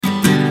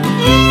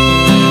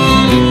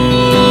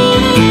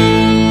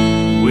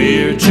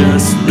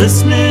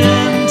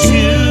listening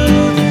to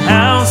the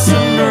House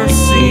of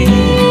Mercy,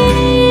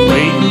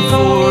 waiting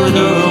for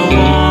the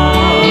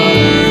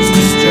waters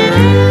to stir.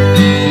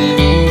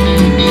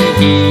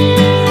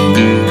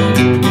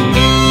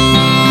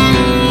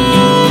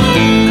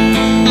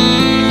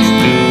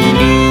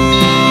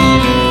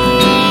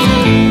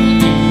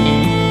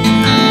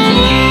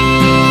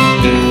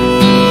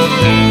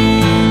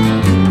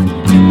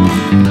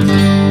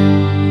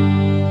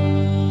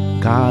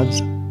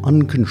 God's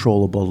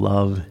uncontrollable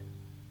love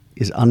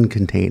is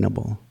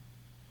uncontainable,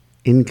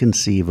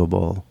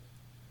 inconceivable,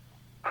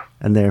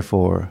 and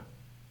therefore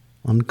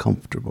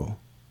uncomfortable.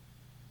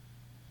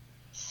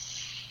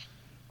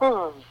 Hey,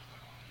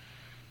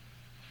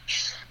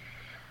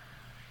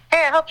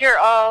 I hope you're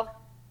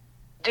all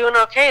doing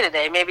okay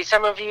today. Maybe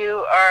some of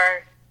you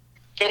are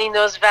getting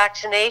those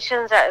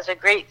vaccinations. That is a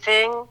great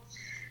thing.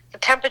 The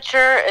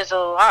temperature is a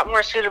lot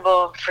more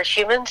suitable for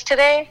humans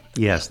today.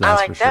 Yes, that's I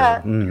like for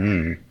that. sure.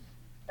 Mm-hmm.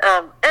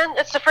 And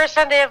it's the first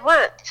Sunday of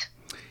Lent.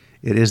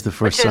 It is the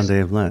first Sunday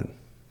of Lent.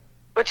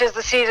 Which is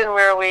the season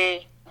where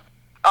we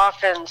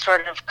often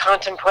sort of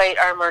contemplate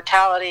our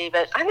mortality,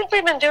 but I think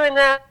we've been doing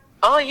that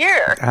all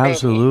year.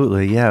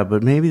 Absolutely, maybe. Yeah,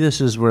 but maybe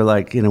this is where,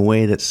 like, in a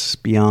way that's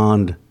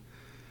beyond,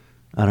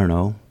 I don't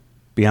know,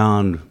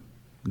 beyond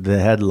the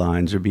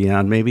headlines or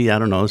beyond, maybe, I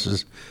don't know, this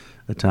is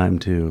a time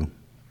to,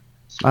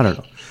 I don't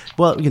know.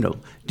 Well,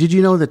 did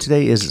you know that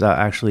today is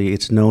actually,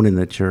 it's known in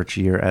the church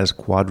year as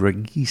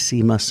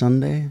Quadragesima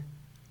Sunday?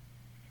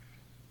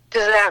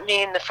 Does that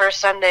mean the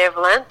first Sunday of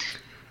Lent?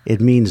 It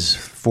means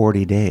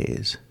 40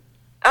 days.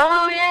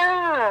 Oh,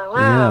 yeah. Wow.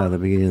 Yeah, the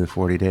beginning of the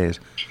 40 days.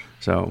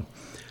 So,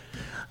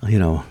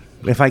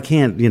 if I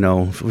can't,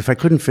 if I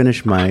couldn't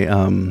finish my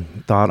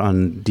thought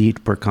on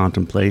deeper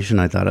contemplation,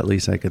 I thought at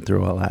least I could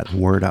throw all that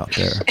word out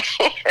there.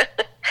 Well,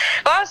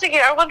 I was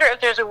thinking, I wonder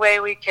if there's a way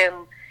we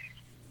can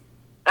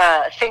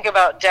think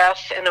about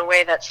death in a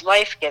way that's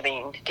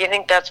life-giving. Do you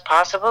think that's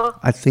possible?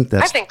 I think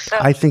so.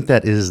 I think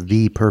that is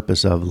the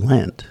purpose of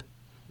Lent.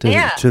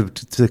 To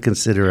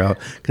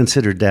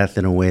consider death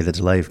in a way that's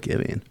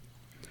life-giving.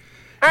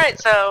 All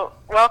right, so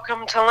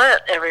welcome to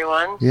Lent,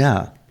 everyone.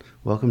 Yeah,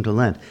 welcome to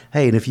Lent.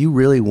 Hey, and if you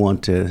really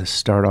want to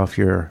start off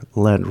your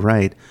Lent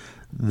right,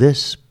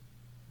 this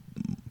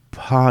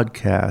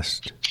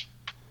podcast...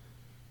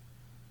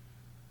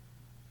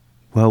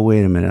 Well,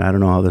 wait a minute. I don't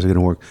know how this is going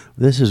to work.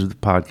 This is the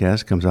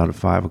podcast, comes out at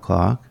 5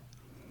 o'clock.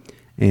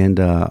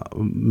 And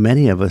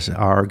many of us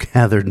are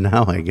gathered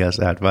now, I guess,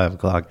 at 5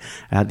 o'clock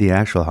at the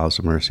actual House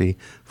of Mercy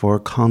for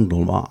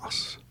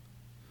Candlemas,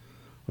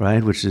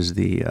 right? Which is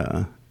the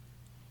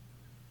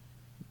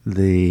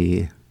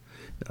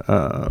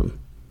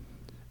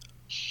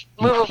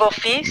movable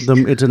feast.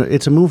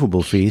 It's a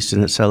movable feast,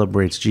 and it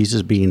celebrates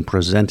Jesus being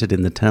presented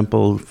in the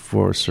temple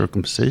for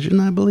circumcision,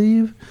 I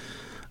believe,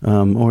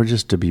 or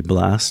just to be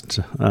blessed.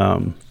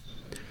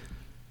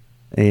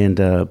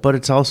 But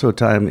it's also a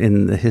time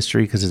in the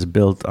history because it's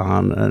built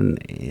on an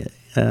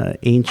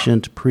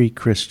ancient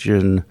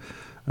pre-Christian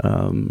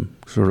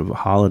sort of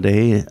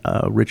holiday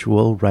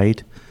ritual,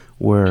 right,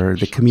 where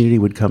the community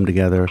would come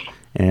together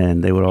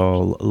and they would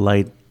all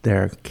light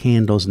their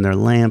candles and their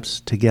lamps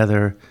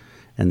together,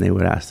 and they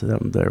would ask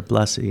them their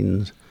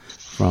blessings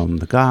from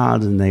the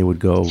gods, and they would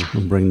go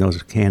and bring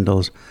those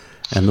candles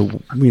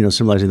and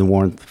symbolizing the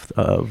warmth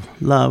of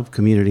love,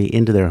 community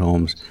into their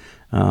homes.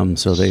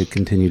 So they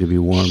continue to be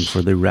warm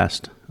for the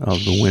rest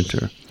of the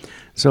winter.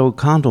 So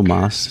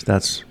Candlemas,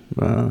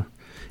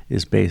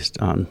 is based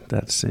on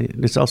that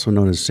saint. It's also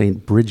known as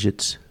Saint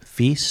Bridget's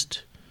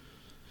Feast.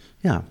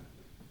 Yeah.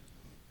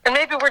 And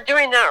maybe we're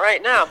doing that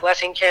right now,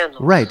 blessing candles.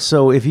 Right.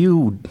 So if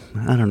you,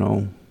 I don't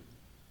know,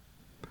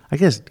 I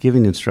guess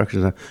giving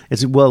instructions.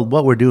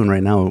 What we're doing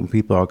right now,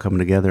 people are coming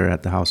together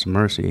at the House of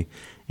Mercy,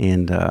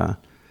 and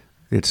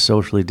it's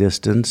socially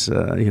distanced,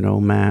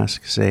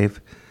 mask,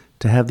 safe,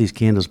 to have these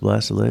candles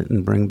blessed, lit,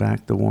 and bring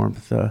back the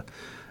warmth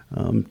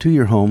to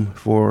your home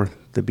for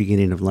the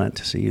beginning of Lent,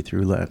 to see you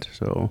through Lent.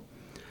 So,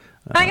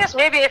 I guess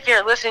maybe if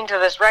you're listening to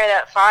this right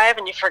at 5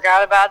 and you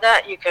forgot about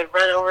that, you could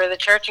run over to the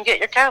church and get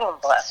your candle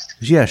blessed.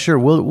 Yeah, sure.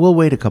 We'll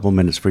wait a couple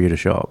minutes for you to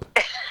show up.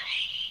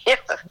 Yeah.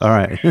 All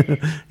right.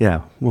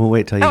 Yeah, we'll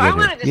wait till you get here. I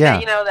wanted to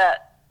say,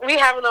 that we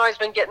haven't always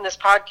been getting this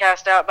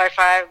podcast out by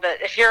 5,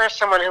 but if you're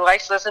someone who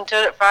likes to listen to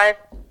it at 5,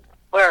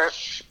 we're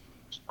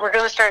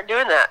going to start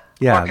doing that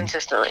more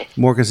consistently.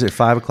 More because at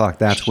 5 o'clock,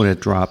 that's when it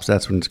drops.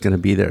 That's when it's going to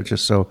be there,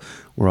 just so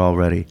we're all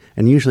ready.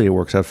 And usually it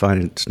works out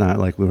fine. It's not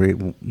like we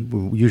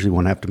usually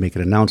won't have to make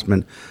an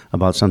announcement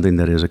about something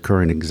that is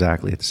occurring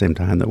exactly at the same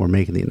time that we're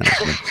making the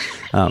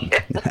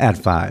announcement at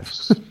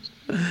 5.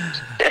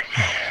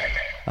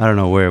 I don't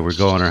know where we're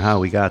going or how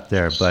we got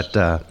there, but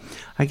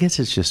I guess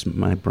it's just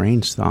my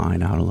brain's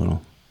thawing out a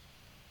little.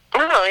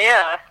 Oh,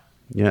 yeah.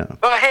 Yeah.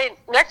 Well, hey,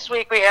 next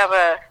week we have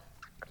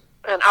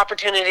an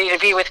opportunity to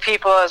be with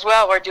people as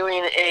well. We're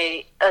doing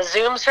a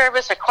Zoom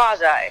service, a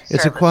quasi-service.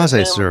 It's a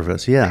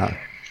quasi-service, yeah.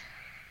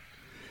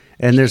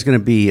 And there's going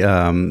to be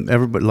a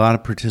lot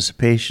of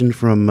participation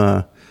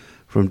from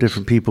from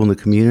different people in the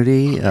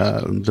community.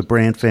 The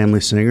Brand Family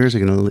Singers are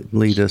going to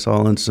lead us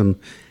all in some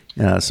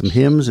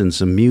hymns and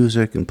some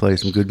music and play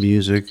some good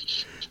music.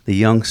 The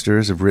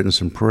youngsters have written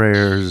some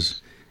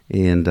prayers,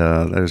 and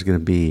there's going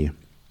to be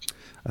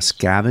a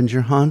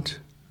scavenger hunt,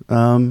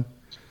 and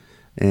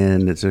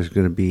there's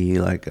going to be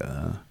like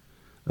a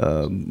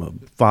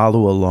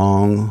follow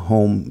along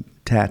home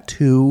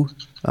tattoo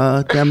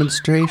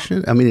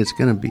demonstration. I mean, it's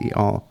going to be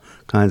all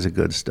kinds of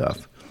good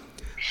stuff.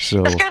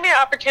 So it's going to be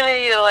an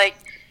opportunity to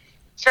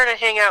sort of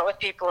hang out with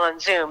people on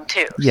Zoom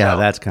too. Yeah,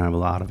 that's kind of a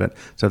lot of it.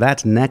 So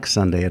that's next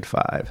Sunday at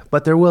 5.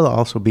 But there will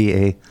also be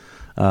a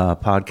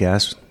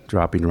podcast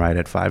dropping right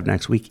at 5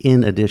 next week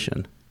in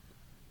addition.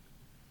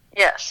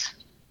 Yes.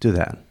 To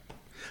that.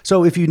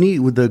 So if you need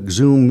with the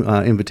Zoom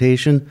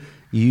invitation,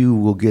 you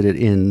will get it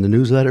in the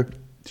newsletter.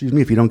 Excuse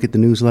me, if you don't get the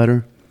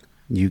newsletter,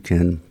 you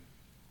can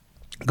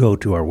go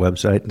to our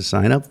website and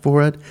sign up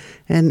for it.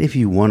 And if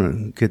you want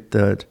to get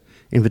the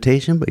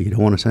invitation, but you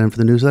don't want to sign up for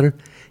the newsletter,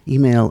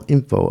 email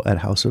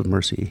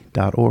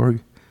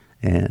info@houseofmercy.org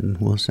and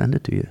we'll send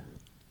it to you.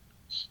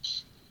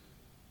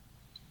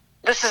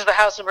 This is the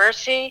House of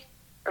Mercy,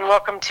 and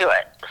welcome to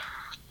it.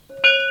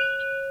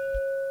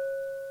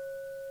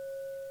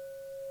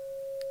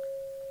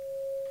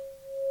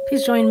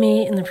 Please join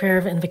me in the prayer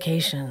of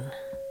invocation.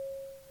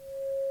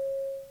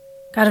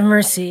 God of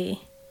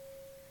mercy,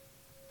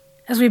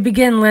 as we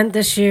begin Lent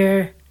this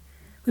year,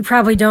 we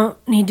probably don't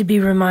need to be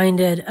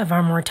reminded of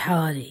our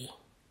mortality.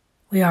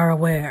 We are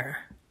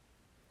aware.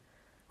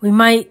 We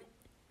might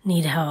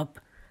need help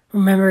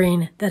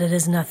remembering that it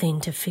is nothing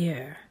to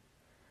fear,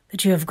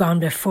 that you have gone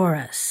before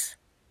us,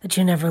 that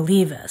you never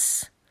leave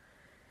us.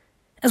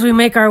 As we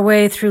make our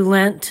way through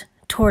Lent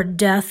toward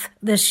death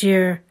this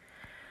year,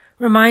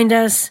 remind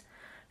us,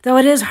 though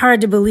it is hard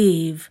to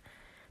believe,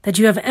 that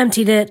you have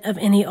emptied it of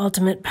any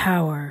ultimate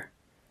power,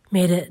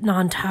 made it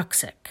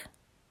non-toxic.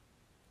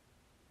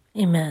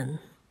 Amen.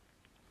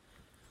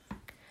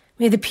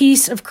 May the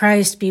peace of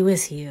Christ be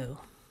with you.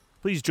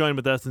 Please join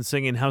with us in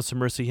singing House of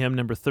Mercy hymn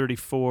number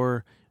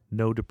 34,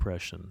 No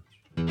Depression.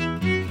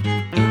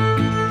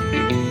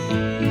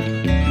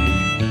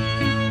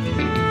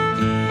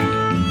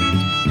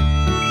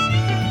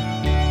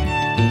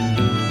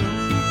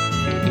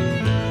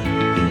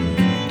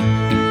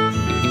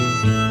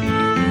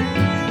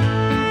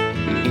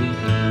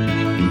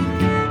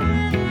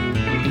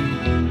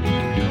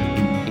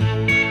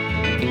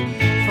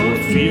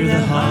 Fear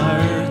the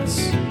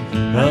hearts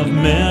of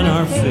men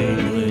are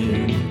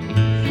failing.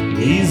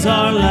 These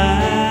are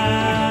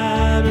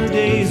latter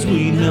days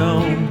we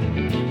know.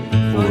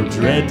 For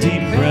dread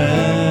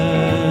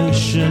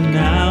depression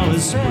now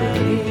is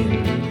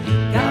spreading.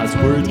 God's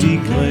word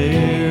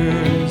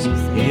declares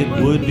it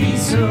would be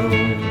so.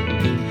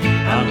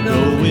 I'm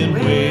going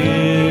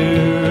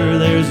where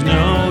there's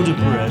no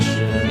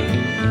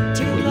depression,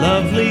 to a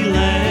lovely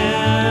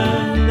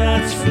land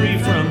that's free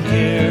from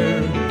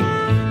care.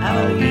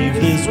 I'll leave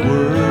this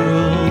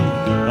world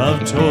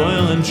of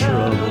toil and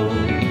trouble,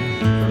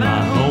 for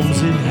my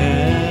home's in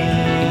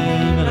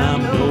heaven,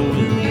 I'm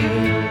going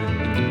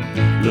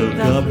there. Look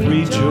up,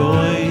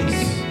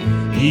 rejoice,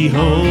 ye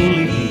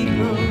holy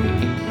people,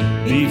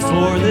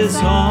 before this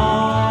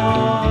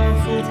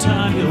awful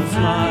time you'll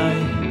fly,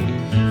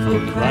 for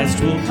Christ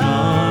will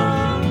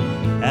come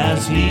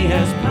as he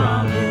has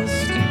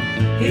promised,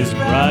 his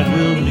bride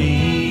will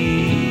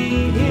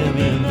meet him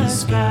in the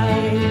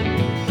sky.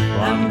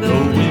 I'm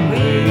going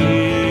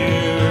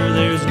where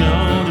there's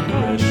no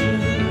depression,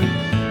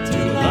 to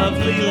a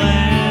lovely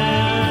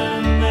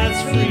land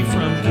that's free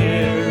from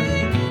care.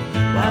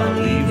 I'll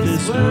leave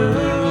this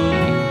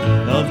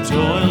world of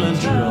toil and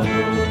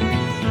trouble,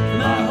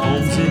 my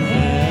home's in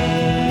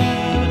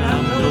heaven,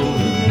 I'm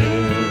going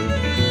there.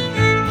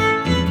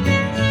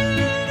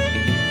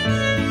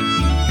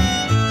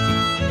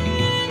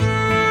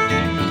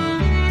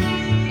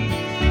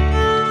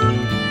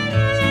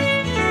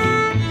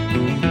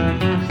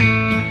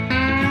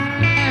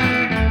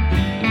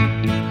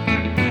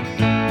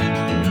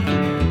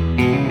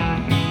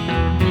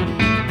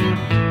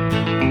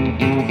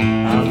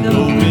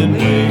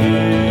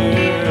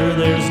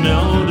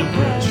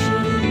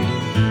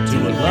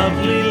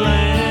 Lovely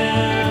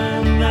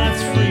land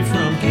that's free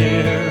from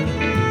care.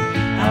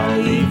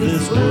 I'll leave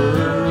this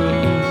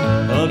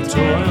world of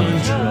toil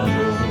and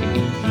trouble,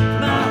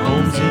 my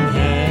home's in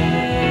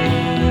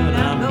heaven,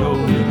 I'm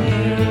going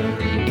there.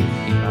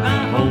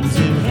 My home's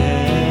in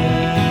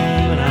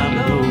heaven,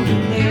 I'm going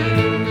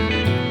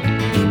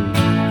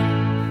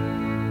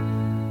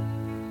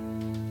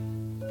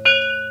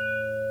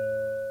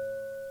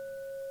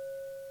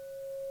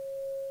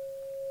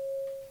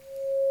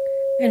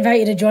I invite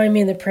you to join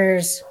me in the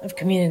prayers of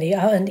community.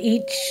 I'll end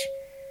each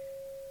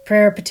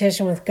prayer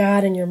petition with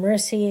God and your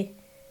mercy,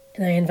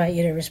 and I invite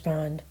you to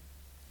respond.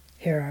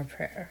 Hear our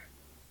prayer.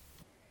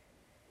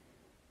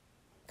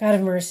 God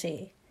of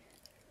mercy,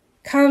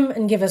 come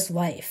and give us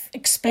life,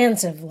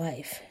 expansive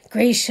life,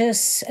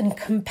 gracious and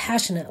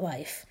compassionate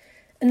life,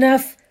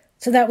 enough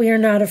so that we are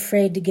not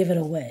afraid to give it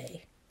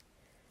away.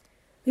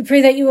 We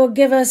pray that you will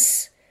give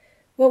us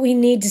what we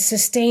need to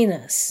sustain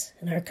us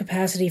in our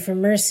capacity for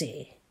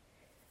mercy.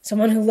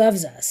 Someone who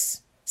loves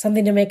us,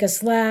 something to make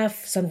us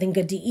laugh, something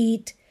good to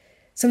eat,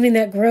 something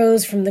that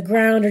grows from the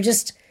ground, or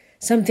just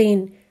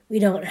something we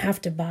don't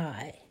have to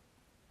buy.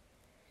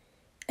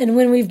 And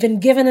when we've been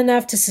given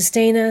enough to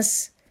sustain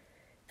us,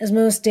 as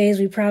most days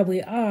we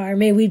probably are,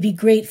 may we be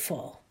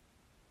grateful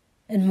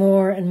and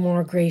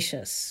more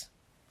gracious.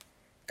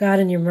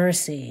 God, in your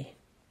mercy,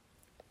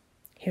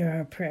 hear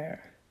our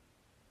prayer.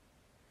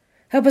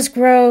 Help us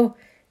grow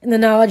in the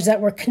knowledge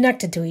that we're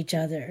connected to each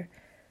other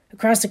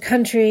across the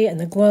country and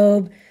the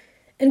globe,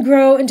 and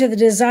grow into the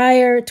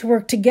desire to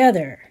work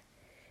together,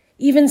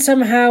 even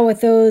somehow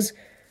with those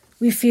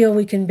we feel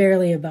we can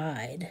barely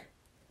abide.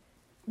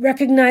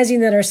 Recognizing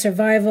that our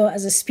survival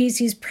as a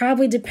species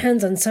probably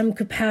depends on some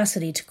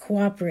capacity to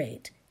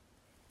cooperate,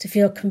 to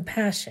feel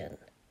compassion.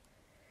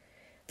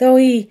 Though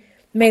we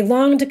may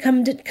long to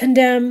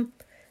condemn,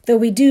 though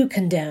we do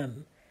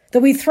condemn, though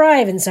we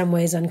thrive in some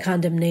ways on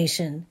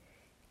condemnation,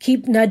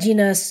 keep nudging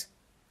us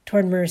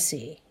toward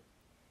mercy.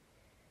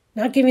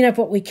 Not giving up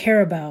what we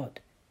care about,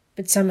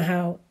 but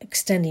somehow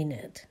extending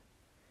it.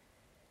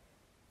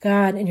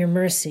 God, in your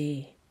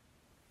mercy,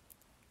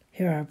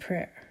 hear our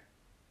prayer.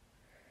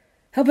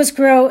 Help us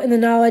grow in the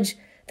knowledge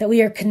that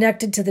we are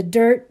connected to the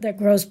dirt that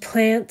grows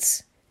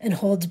plants and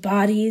holds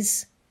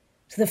bodies,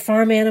 to the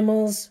farm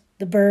animals,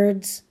 the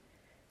birds,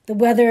 the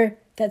weather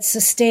that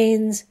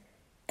sustains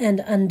and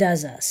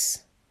undoes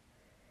us.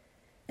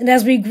 And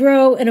as we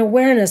grow in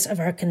awareness of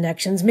our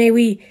connections, may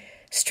we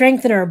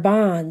strengthen our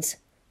bonds,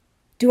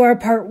 do our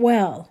part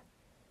well,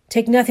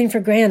 take nothing for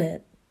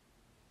granted.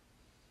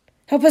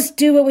 Help us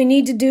do what we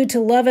need to do to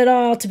love it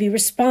all, to be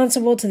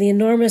responsible to the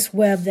enormous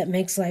web that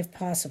makes life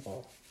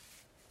possible.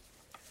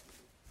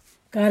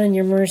 God, in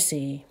your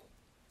mercy,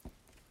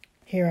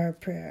 hear our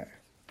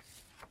prayer.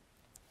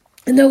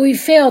 And though we've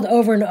failed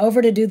over and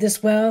over to do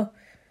this well,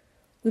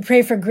 we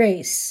pray for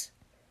grace.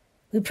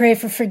 We pray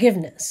for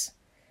forgiveness,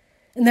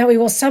 and that we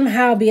will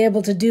somehow be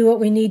able to do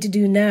what we need to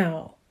do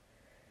now,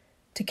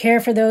 to care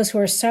for those who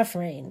are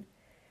suffering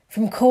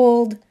from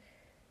cold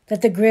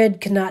that the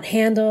grid cannot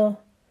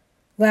handle,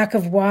 lack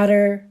of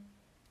water,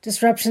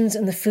 disruptions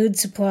in the food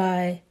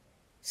supply,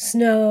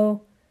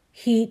 snow,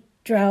 heat,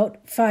 drought,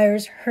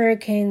 fires,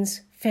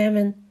 hurricanes,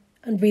 famine,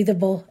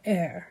 unbreathable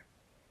air.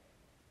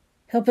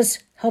 Help us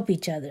help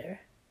each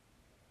other.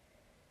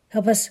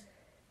 Help us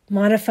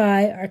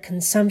modify our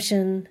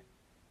consumption,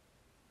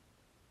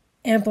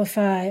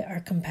 amplify our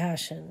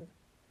compassion.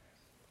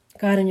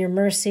 God, in your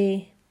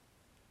mercy,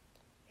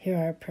 hear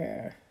our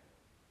prayer.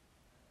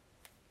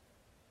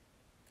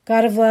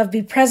 God of love,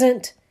 be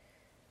present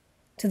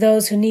to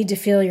those who need to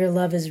feel your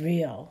love is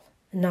real,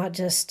 and not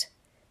just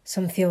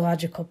some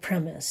theological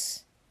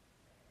premise.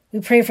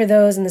 We pray for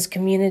those in this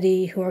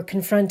community who are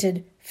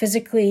confronted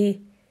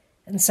physically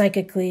and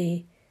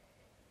psychically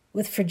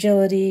with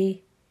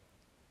fragility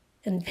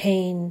and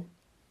pain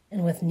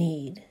and with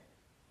need.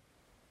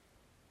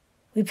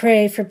 We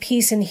pray for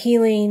peace and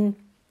healing,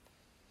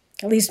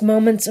 at least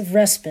moments of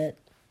respite,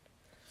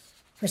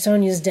 for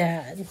Sonia's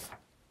dad.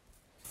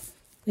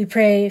 We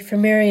pray for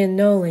Marion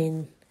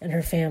Noling and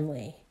her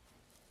family.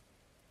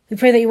 We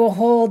pray that you will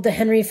hold the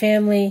Henry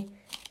family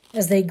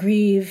as they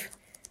grieve,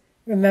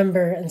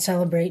 remember, and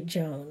celebrate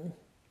Joan.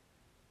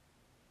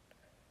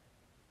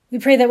 We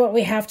pray that what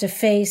we have to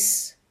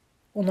face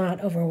will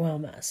not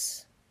overwhelm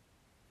us.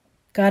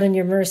 God, in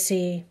your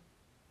mercy,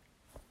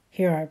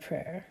 hear our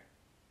prayer.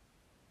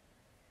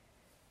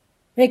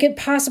 Make it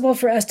possible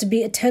for us to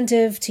be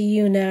attentive to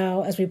you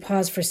now as we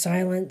pause for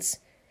silence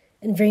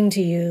and bring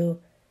to you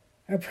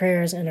our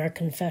prayers and our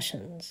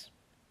confessions.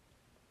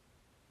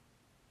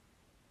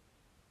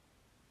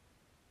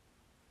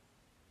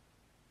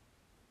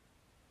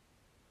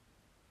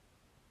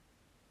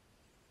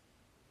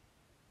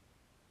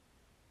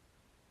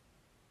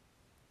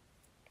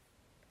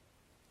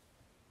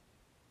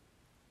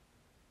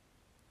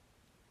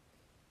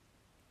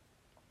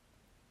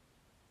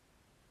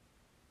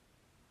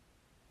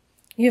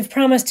 You have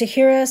promised to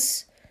hear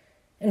us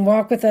and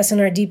walk with us in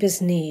our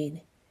deepest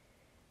need.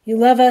 You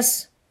love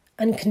us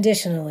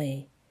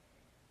unconditionally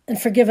and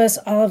forgive us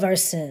all of our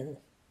sin.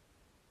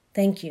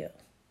 Thank you.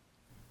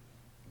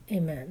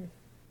 Amen.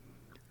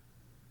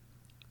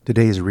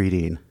 Today's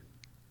reading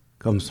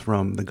comes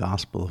from the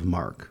Gospel of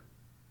Mark,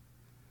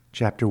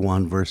 chapter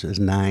 1, verses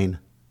 9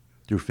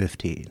 through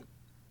 15.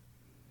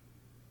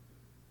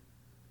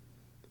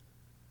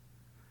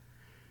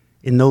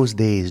 In those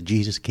days,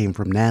 Jesus came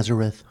from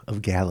Nazareth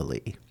of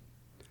Galilee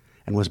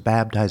and was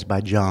baptized by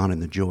John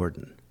in the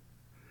Jordan.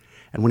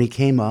 And when he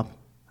came up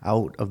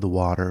out of the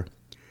water,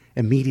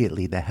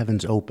 immediately the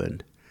heavens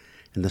opened,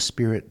 and the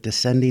Spirit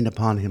descending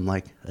upon him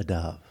like a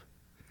dove.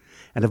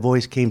 And a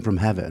voice came from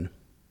heaven,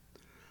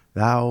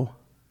 "Thou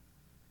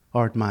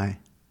art my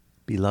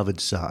beloved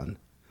Son.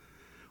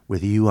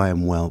 With you I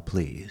am well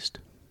pleased."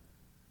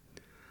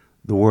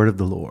 The word of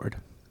the Lord.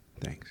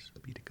 Thanks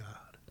be to God.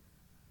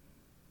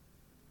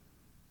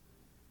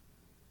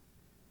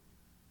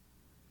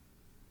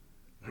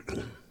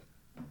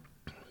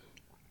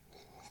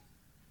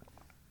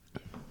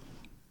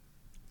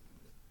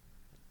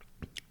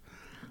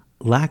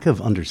 lack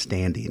of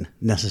understanding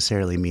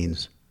necessarily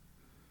means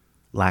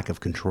lack of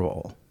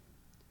control,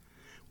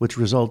 which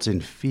results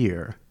in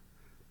fear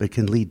but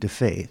can lead to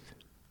faith,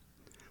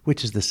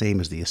 which is the same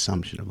as the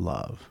assumption of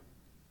love.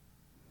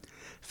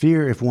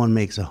 Fear, if one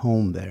makes a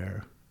home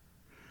there,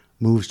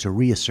 moves to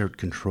reassert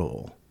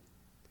control.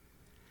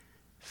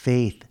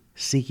 Faith,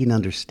 seeking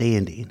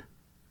understanding,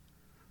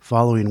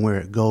 following where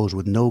it goes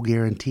with no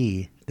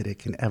guarantee that it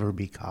can ever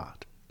be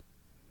caught.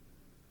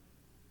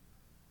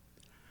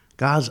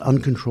 God's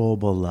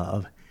uncontrollable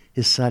love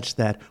is such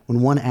that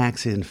when one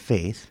acts in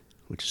faith,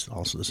 which is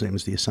also the same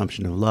as the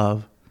assumption of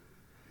love,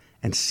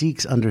 and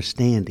seeks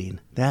understanding,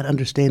 that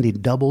understanding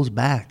doubles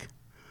back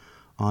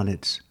on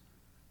its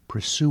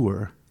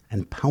pursuer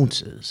and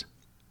pounces,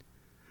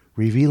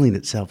 revealing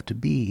itself to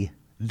be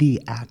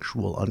the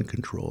actual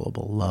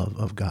uncontrollable love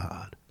of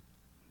God.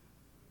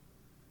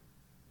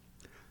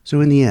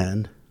 So in the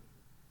end,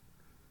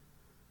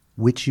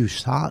 which you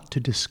sought to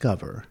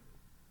discover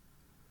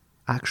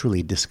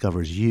actually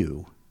discovers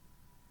you,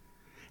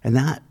 and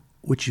that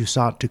which you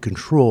sought to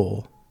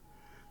control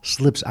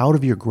slips out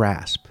of your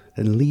grasp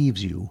and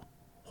leaves you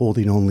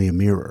holding only a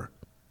mirror.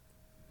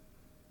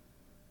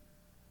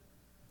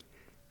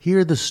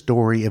 Hear the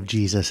story of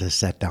Jesus as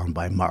set down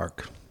by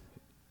Mark.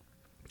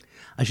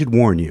 I should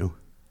warn you,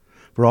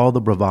 for all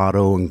the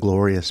bravado and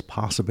glorious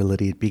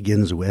possibility it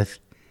begins with,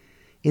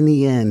 in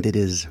the end it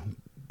is,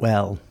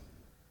 well,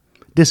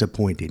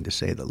 disappointing to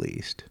say the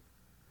least.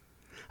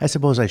 I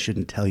suppose I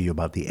shouldn't tell you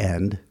about the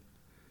end.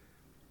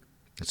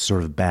 It's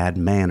sort of bad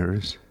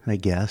manners, I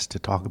guess, to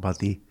talk about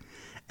the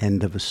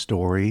end of a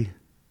story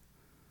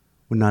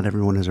when not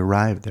everyone has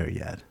arrived there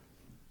yet.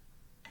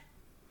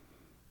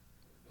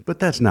 But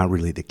that's not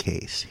really the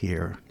case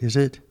here, is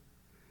it?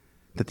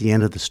 That the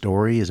end of the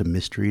story is a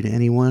mystery to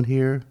anyone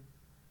here?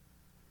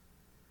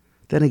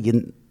 Then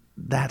again,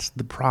 that's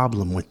the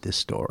problem with this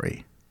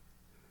story.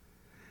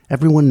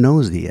 Everyone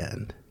knows the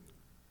end.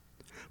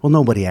 Well,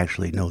 nobody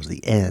actually knows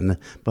the end,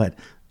 but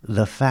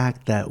the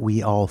fact that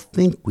we all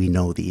think we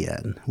know the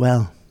end,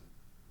 well,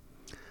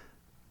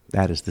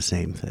 that is the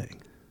same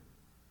thing.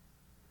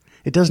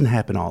 It doesn't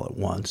happen all at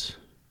once.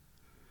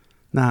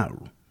 Not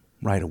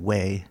right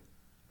away.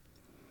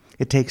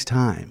 It takes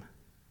time,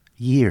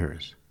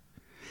 years.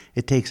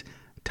 It takes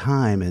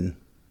time in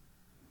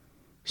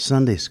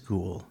Sunday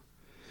school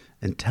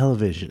and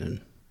television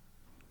and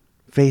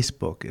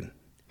Facebook and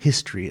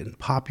history and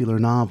popular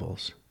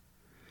novels,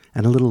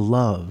 and a little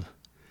love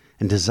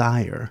and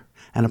desire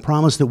and a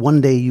promise that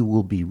one day you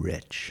will be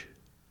rich.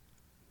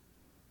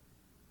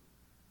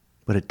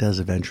 But it does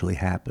eventually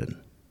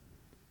happen.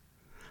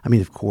 I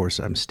mean, of course,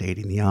 I'm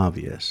stating the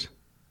obvious.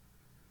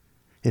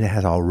 It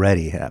has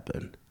already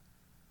happened.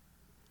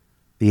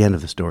 The end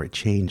of the story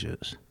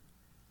changes.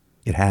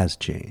 It has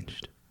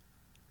changed.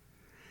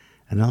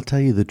 And I'll tell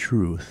you the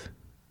truth,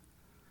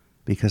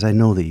 because I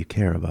know that you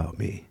care about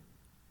me.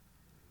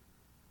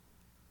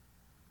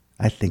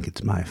 I think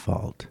it's my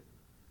fault.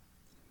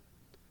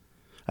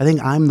 I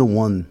think I'm the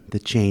one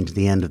that changed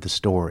the end of the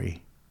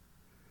story.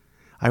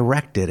 I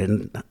wrecked it,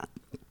 and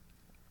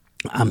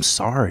I'm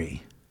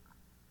sorry.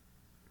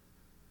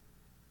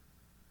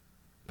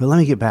 But let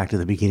me get back to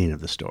the beginning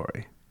of the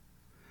story.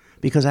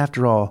 Because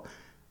after all,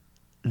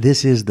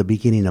 this is the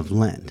beginning of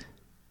Lent.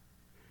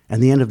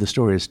 And the end of the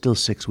story is still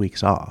 6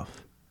 weeks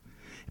off.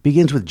 It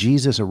begins with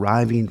Jesus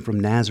arriving from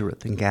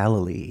Nazareth in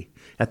Galilee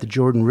at the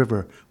Jordan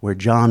River where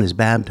John is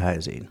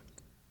baptizing.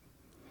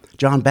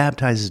 John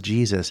baptizes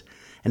Jesus,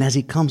 and as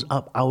he comes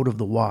up out of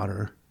the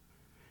water,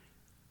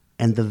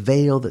 and the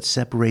veil that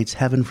separates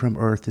heaven from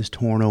earth is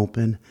torn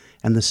open,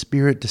 and the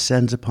Spirit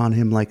descends upon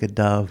him like a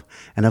dove,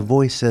 and a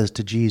voice says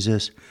to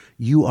Jesus,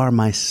 "You are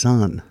my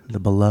Son, the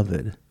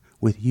beloved.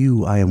 With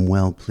you I am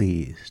well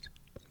pleased."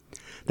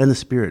 Then the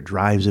Spirit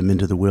drives him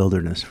into the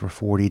wilderness for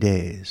 40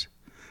 days,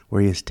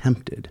 where he is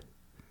tempted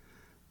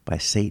by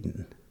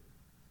Satan.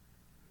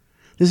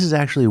 This is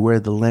actually where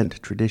the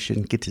Lent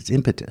tradition gets its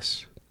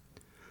impetus.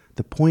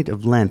 The point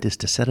of Lent is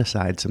to set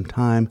aside some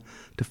time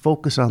to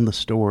focus on the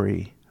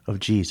story of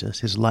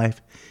Jesus, his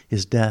life,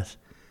 his death,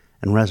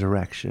 and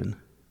resurrection.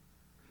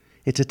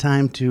 It's a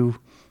time to,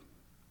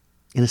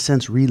 in a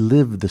sense,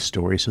 relive the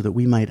story so that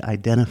we might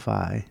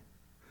identify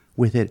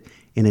with it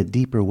in a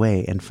deeper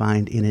way and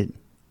find in it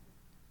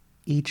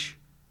each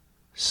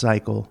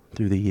cycle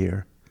through the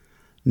year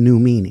new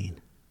meaning.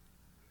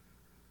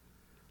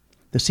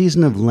 The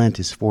season of Lent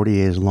is 40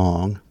 days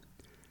long,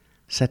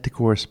 set to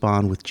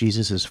correspond with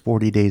Jesus'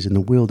 40 days in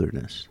the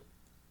wilderness.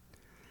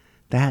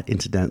 That,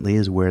 incidentally,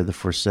 is where the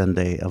first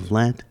Sunday of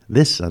Lent,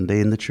 this Sunday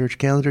in the church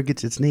calendar,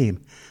 gets its name.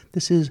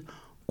 This is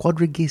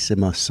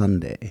Quadragesima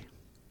Sunday,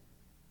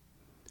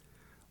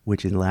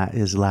 which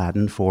is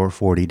Latin for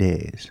 40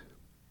 days.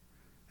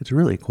 It's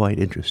really quite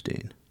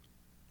interesting.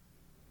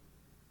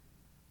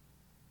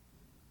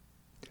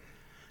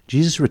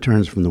 Jesus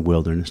returns from the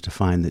wilderness to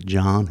find that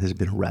John has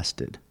been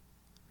arrested.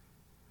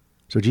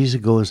 So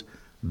Jesus goes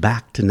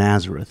back to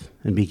Nazareth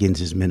and begins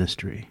his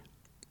ministry.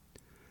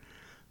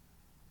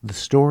 The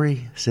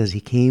story says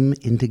he came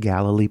into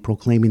Galilee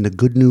proclaiming the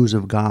good news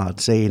of God,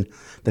 saying,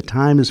 "The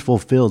time is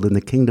fulfilled and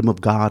the kingdom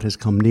of God has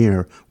come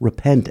near.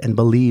 Repent and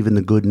believe in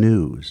the good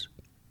news."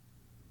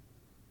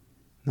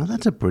 Now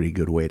that's a pretty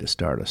good way to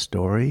start a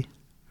story.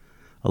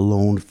 A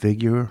lone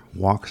figure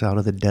walks out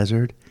of the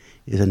desert,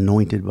 is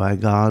anointed by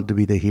God to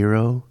be the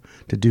hero,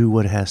 to do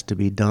what has to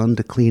be done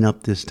to clean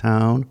up this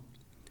town.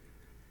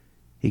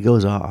 He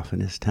goes off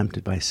and is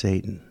tempted by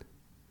Satan.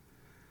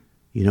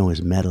 You know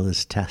his mettle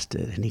is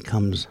tested, and he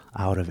comes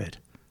out of it,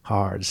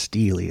 hard,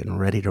 steely, and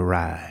ready to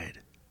ride.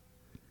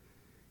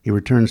 He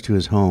returns to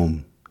his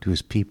home, to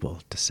his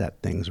people, to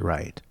set things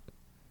right.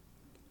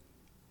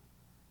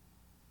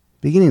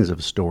 Beginnings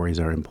of stories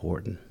are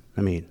important.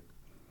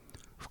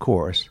 Of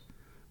course,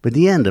 but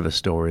the end of a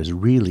story is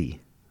really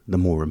the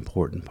more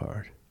important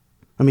part.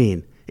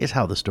 It's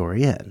how the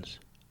story ends.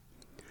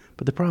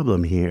 But the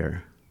problem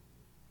here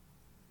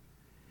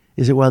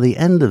is that while the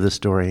end of the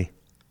story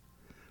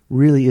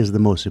really is the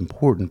most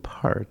important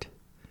part,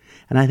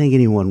 and I think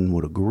anyone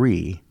would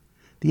agree,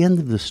 the end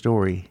of the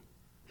story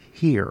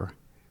here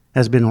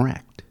has been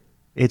wrecked.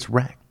 It's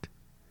wrecked.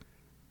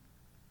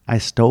 I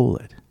stole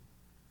it.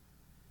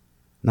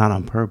 Not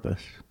on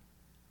purpose.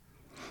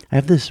 I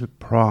have this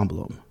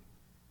problem.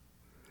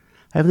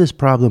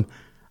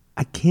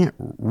 I can't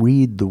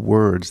read the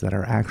words that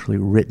are actually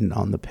written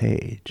on the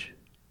page.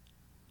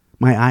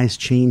 My eyes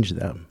change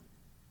them.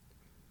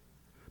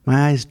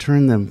 My eyes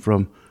turn them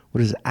from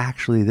what is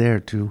actually there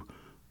to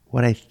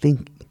what I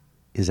think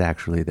is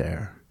actually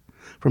there.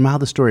 From how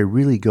the story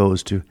really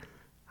goes to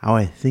how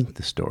I think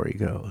the story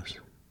goes.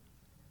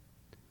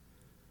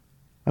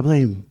 I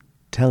blame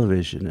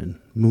television and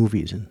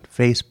movies and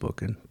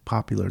Facebook and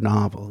popular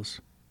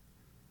novels.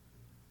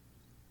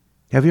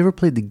 Have you ever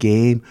played the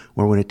game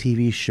where when a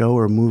TV show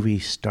or a movie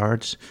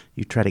starts,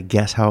 you try to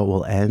guess how it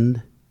will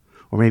end?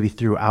 Or maybe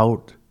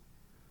throughout,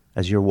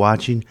 as you're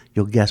watching,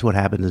 you'll guess what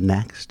happens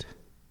next?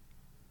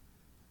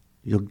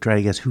 You'll try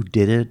to guess who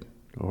did it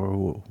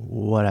or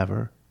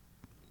whatever.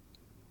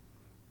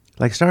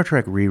 Like Star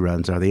Trek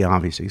reruns are the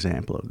obvious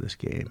example of this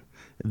game.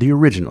 The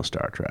original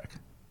Star Trek.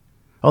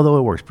 Although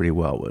it works pretty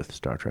well with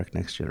Star Trek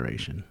Next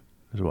Generation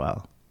as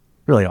well.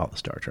 Really all the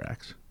Star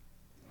Treks.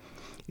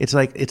 It's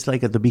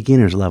like at the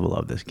beginner's level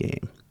of this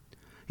game.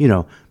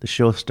 The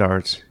show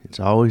starts, it's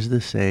always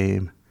the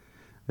same.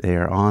 They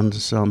are on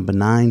some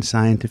benign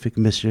scientific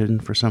mission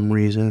for some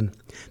reason.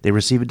 They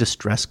receive a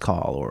distress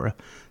call or a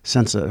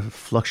sense of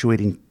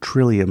fluctuating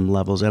trillium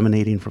levels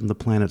emanating from the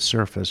planet's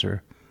surface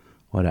or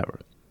whatever.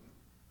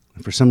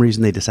 And for some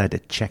reason, they decide to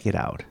check it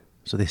out.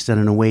 So they send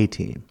an away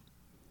team.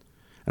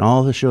 And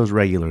all the show's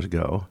regulars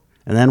go,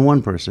 and then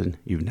one person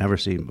you've never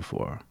seen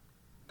before.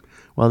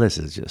 Well, this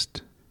is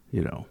just,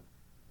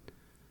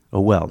 a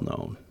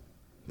well-known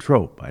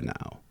trope by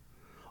now.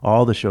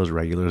 All the show's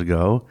regulars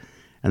go,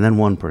 and then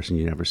one person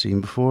you've never seen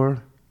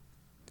before.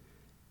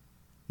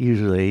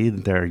 Usually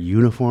their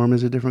uniform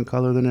is a different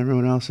color than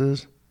everyone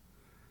else's.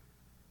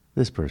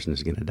 This person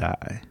is going to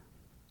die.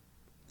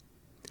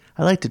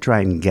 I like to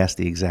try and guess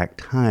the exact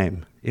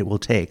time it will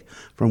take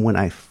from when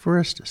I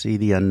first see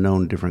the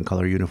unknown different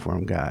color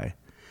uniform guy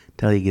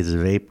till he gets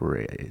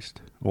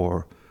vaporized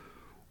or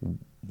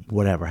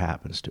whatever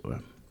happens to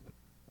him.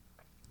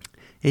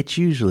 It's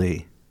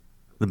usually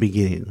the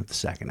beginning of the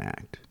second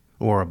act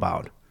or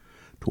about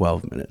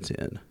 12 minutes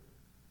in.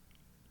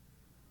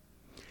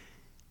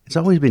 It's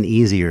always been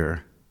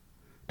easier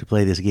to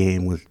play this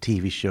game with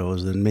TV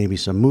shows than maybe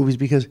some movies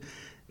because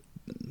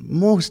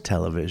most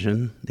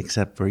television,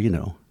 except for,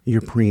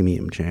 your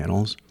premium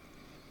channels,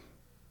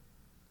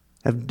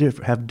 have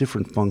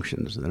different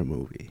functions than a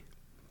movie.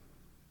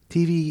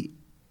 TV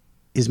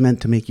is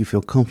meant to make you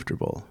feel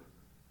comfortable.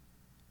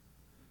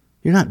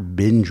 You're not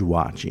binge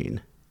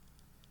watching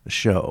a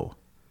show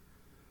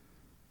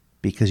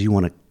because you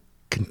want to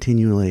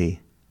continually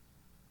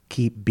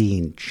keep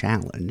being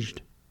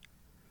challenged.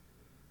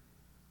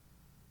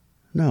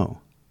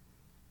 No.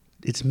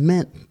 It's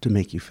meant to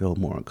make you feel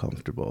more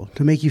uncomfortable,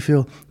 to make you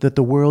feel that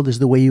the world is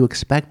the way you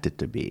expect it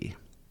to be.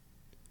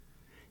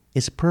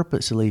 It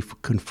purposely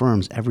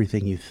confirms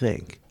everything you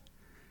think.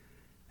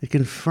 It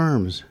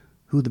confirms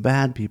who the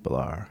bad people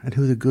are and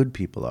who the good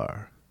people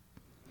are.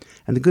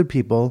 And the good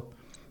people,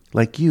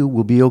 like you,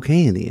 will be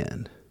okay in the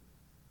end.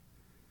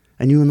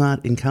 And you will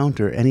not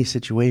encounter any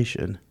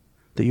situation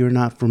that you're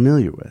not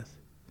familiar with.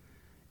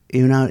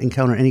 You will not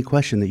encounter any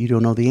question that you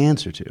don't know the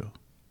answer to.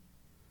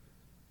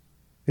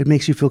 It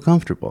makes you feel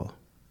comfortable.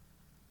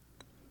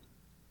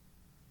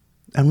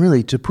 And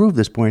really, to prove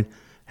this point,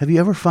 have you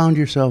ever found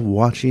yourself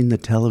watching the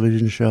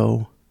television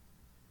show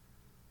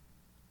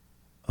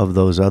of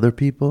those other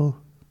people?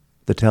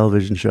 The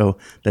television show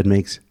that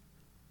makes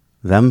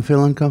them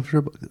feel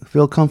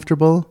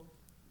comfortable?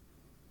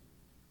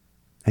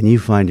 And you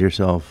find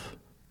yourself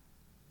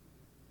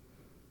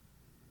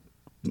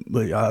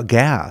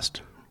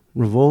aghast,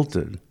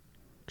 revolted,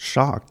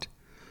 shocked,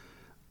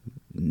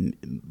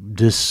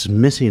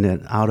 dismissing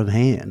it out of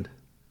hand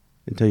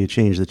until you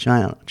change the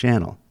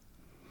channel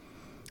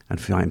and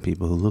find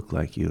people who look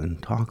like you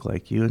and talk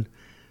like you and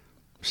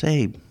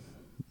say,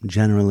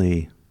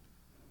 generally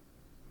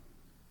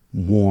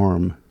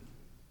warm,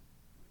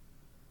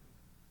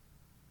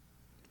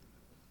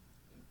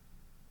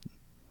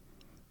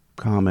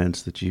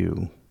 comments that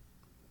you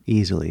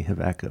easily have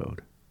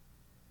echoed.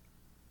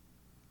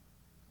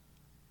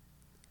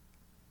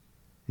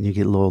 And you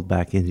get lulled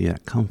back into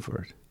that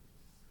comfort.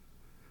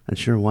 And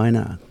sure, why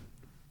not?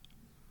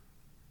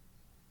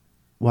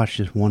 Watch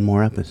just one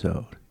more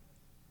episode.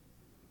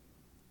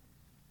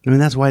 I mean,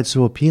 that's why it's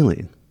so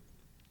appealing.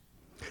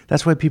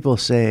 That's why people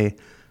say,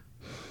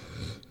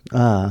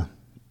 I'm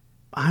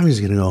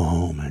just going to go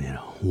home and,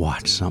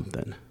 watch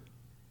something.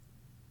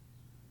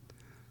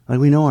 Like,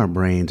 we know our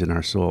brains and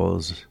our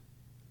souls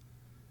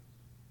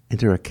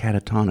enter a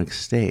catatonic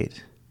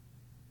state,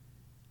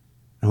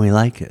 and we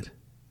like it.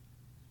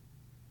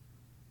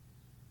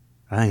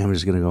 I think I'm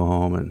just going to go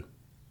home and,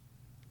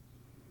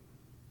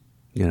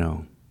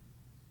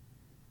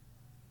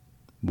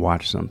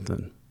 watch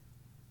something.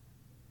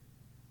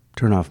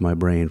 Turn off my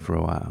brain for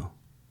a while.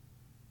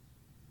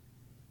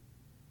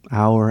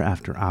 Hour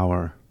after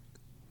hour,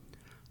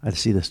 I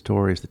see the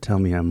stories that tell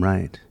me I'm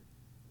right.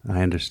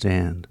 I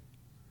understand.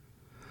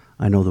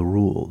 I know the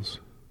rules.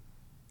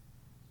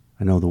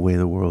 I know the way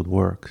the world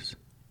works.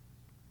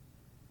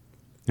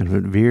 And if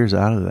it veers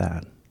out of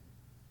that,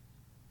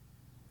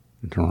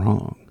 it's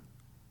wrong.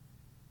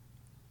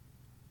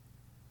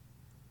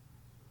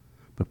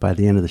 But by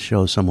the end of the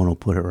show, someone will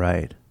put it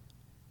right.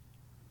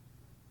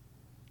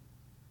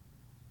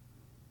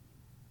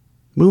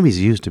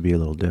 Movies used to be a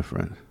little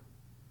different.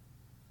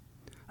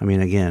 I mean,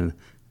 again,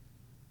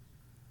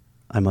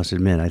 I must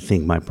admit, I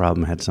think my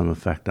problem had some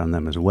effect on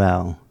them as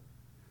well.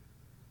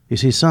 You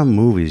see, some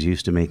movies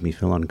used to make me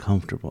feel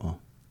uncomfortable.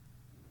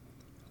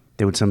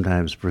 They would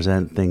sometimes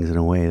present things in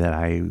a way that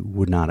I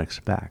would not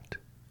expect,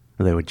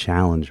 or they would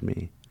challenge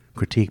me,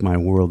 critique my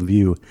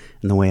worldview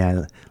and the way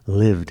I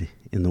lived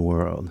in the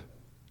world.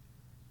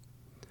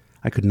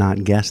 I could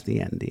not guess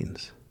the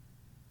endings.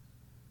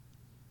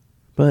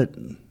 But,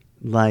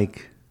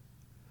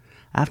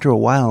 after a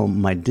while,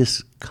 my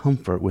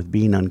discomfort with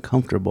being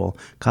uncomfortable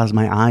caused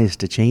my eyes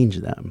to change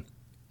them.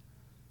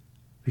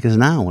 Because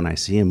now when I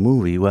see a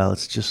movie, well,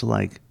 it's just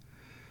like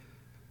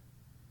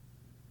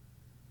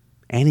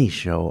any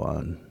show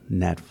on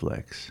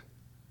Netflix.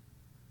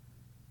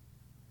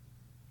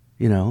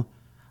 And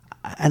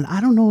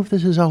I don't know if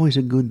this is always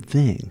a good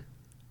thing.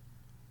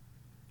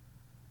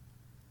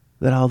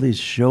 That all these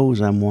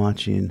shows I'm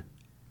watching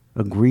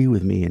agree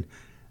with me and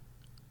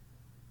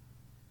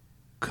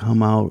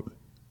come out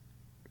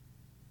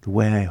the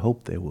way I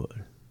hope they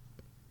would.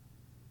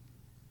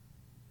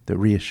 That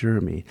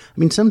reassure me. I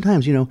mean,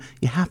 sometimes, you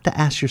have to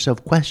ask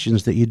yourself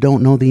questions that you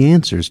don't know the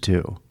answers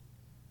to.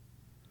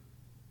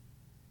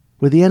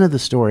 With the end of the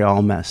story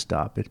all messed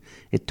up,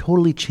 it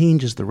totally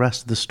changes the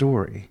rest of the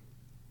story.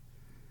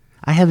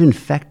 I have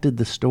infected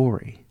the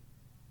story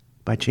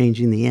by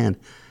changing the end.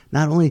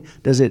 Not only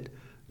does it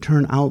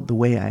turn out the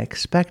way I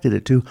expected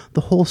it to,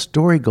 the whole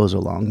story goes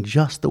along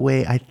just the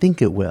way I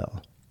think it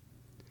will.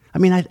 I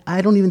mean,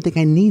 I don't even think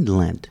I need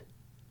Lent.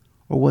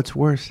 Or what's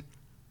worse,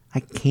 I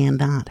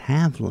cannot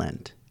have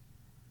Lent.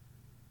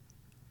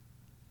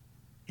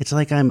 It's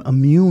like I'm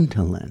immune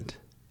to Lent.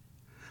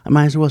 I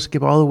might as well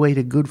skip all the way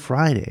to Good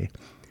Friday,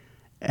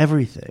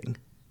 everything,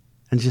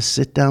 and just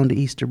sit down to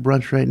Easter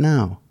brunch right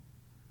now.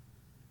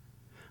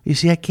 You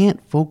see, I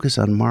can't focus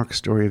on Mark's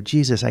story of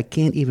Jesus. I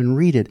can't even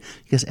read it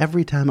because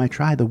every time I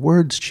try, the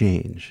words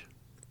change.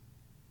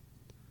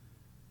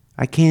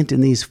 I can't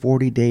in these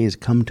 40 days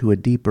come to a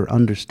deeper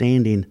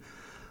understanding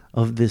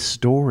of this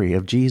story,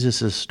 of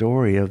Jesus'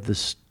 story, of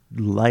this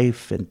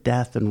life and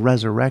death and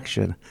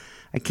resurrection.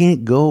 I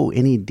can't go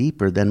any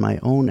deeper than my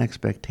own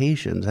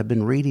expectations. I've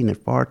been reading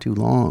it far too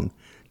long,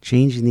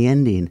 changing the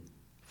ending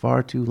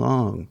far too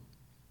long.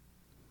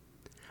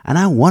 And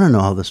I want to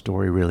know how the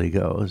story really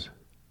goes,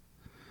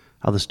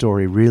 how the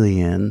story really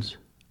ends.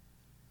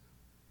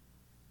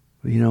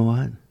 But you know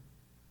what?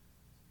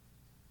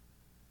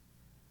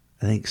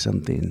 I think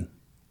something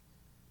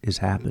is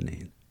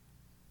happening.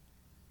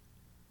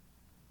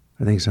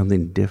 I think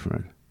something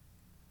different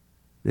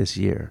this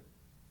year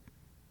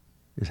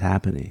is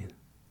happening.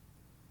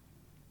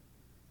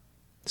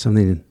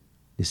 Something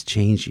is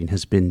changing,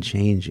 has been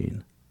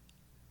changing.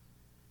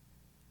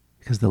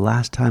 Because the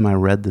last time I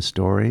read the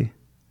story,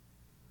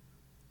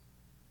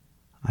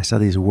 I saw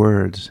these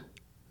words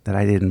that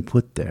I didn't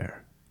put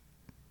there.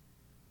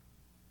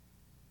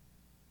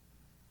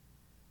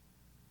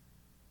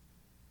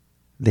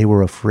 They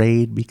were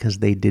afraid because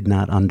they did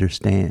not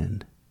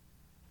understand.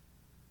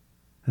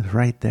 It's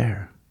right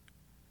there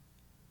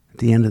at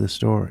the end of the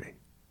story.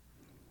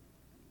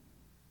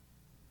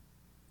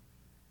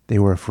 They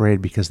were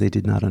afraid because they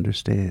did not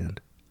understand.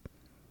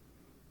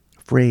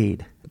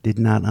 Afraid, did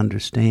not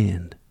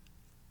understand.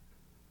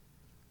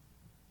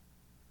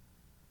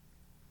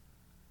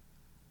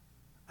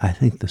 I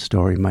think the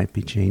story might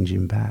be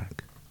changing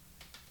back.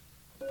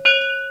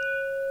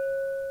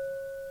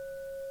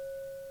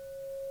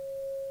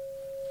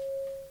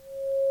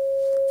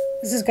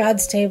 This is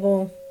God's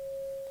Table.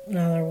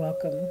 Y'all are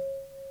welcome.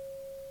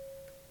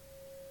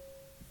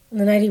 On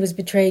the night he was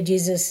betrayed,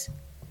 Jesus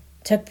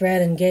took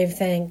bread and gave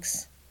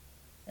thanks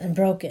and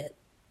broke it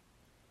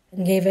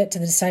and gave it to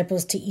the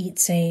disciples to eat,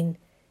 saying,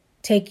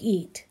 "Take,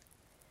 eat.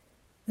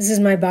 This is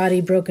my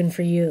body broken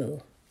for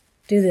you.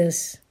 Do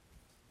this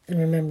and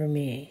remember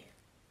me."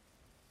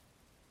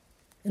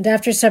 And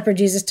after supper,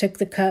 Jesus took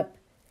the cup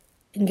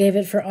and gave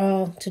it for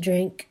all to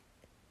drink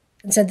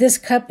and said, "This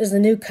cup is the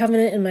new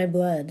covenant in my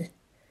blood,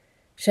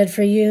 shed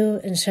for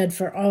you and shed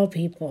for all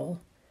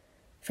people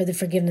for the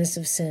forgiveness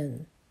of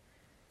sin.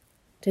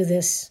 Do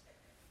this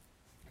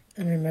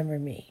and remember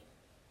me."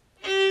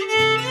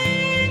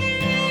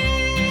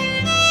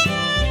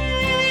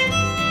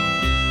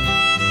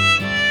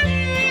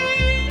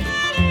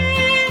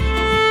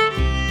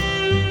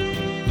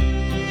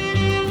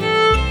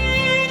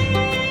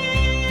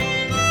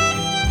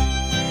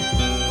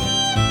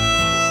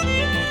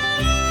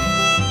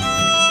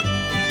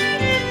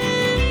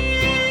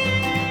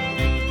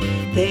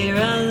 There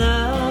are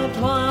loved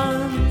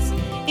ones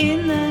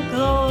in the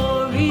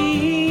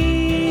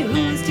glory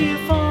whose dear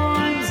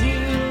forms you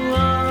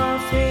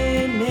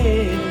often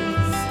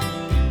miss.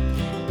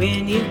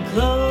 When you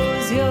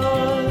close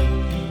your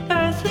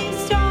earthly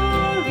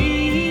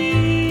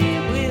story,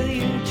 will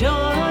you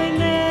join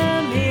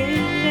them in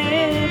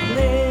their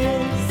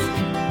bliss?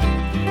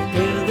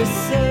 Will the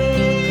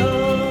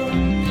circle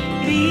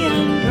be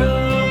unbroken?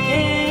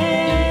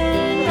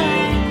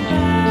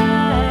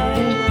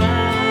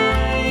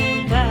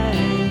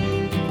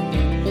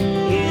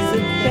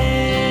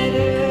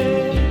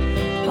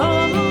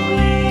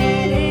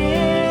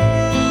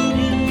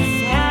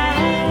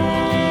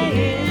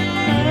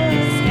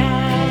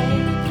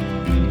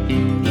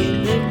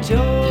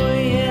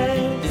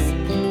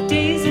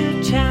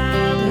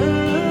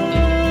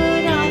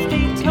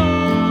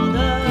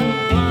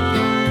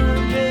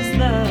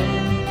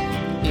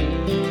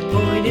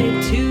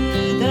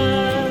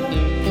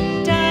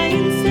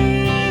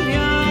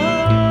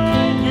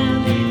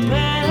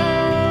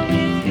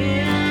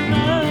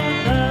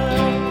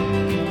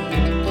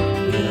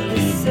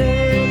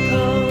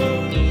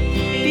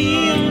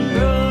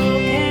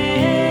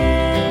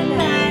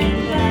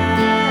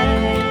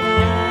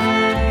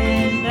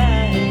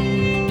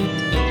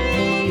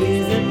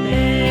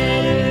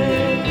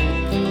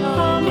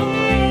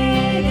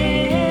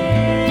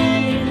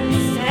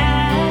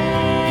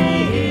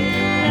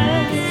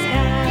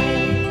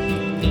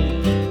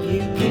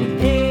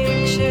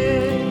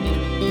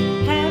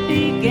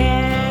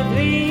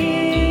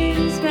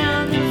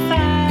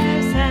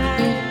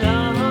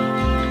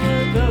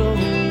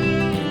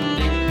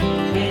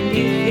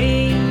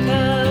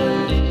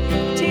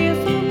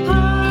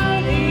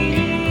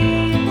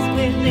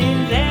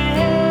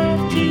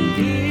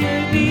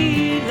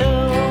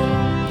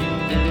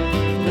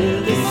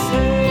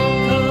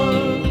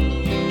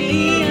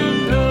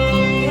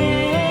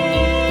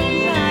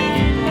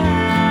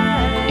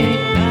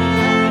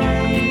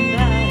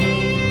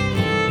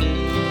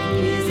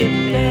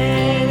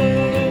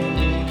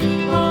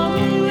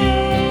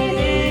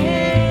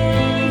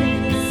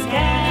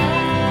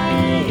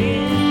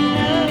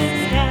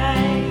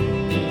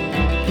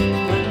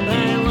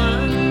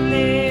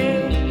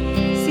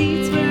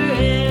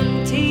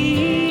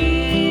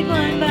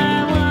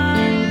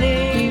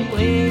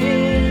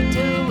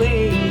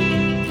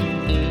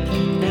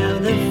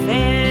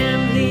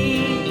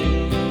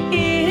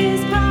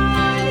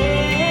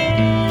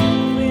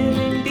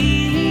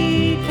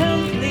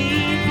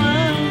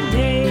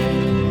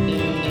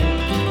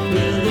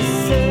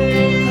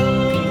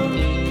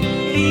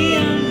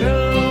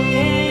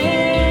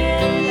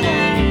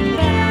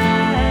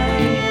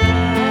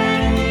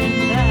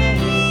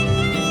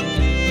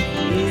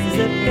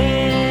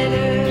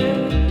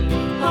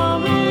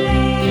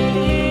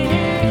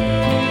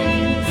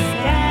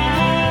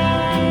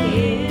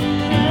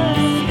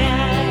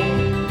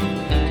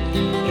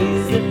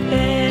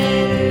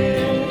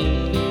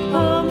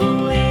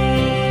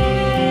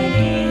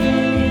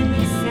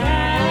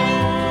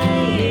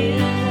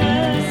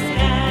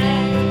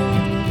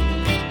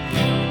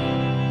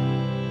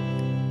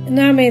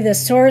 Now may the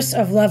source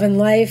of love and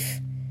life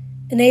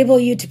enable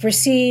you to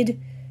proceed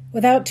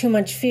without too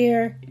much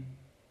fear,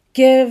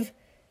 give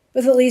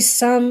with at least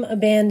some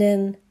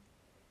abandon,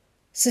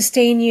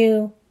 sustain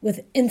you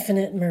with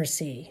infinite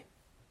mercy.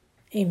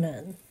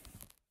 Amen.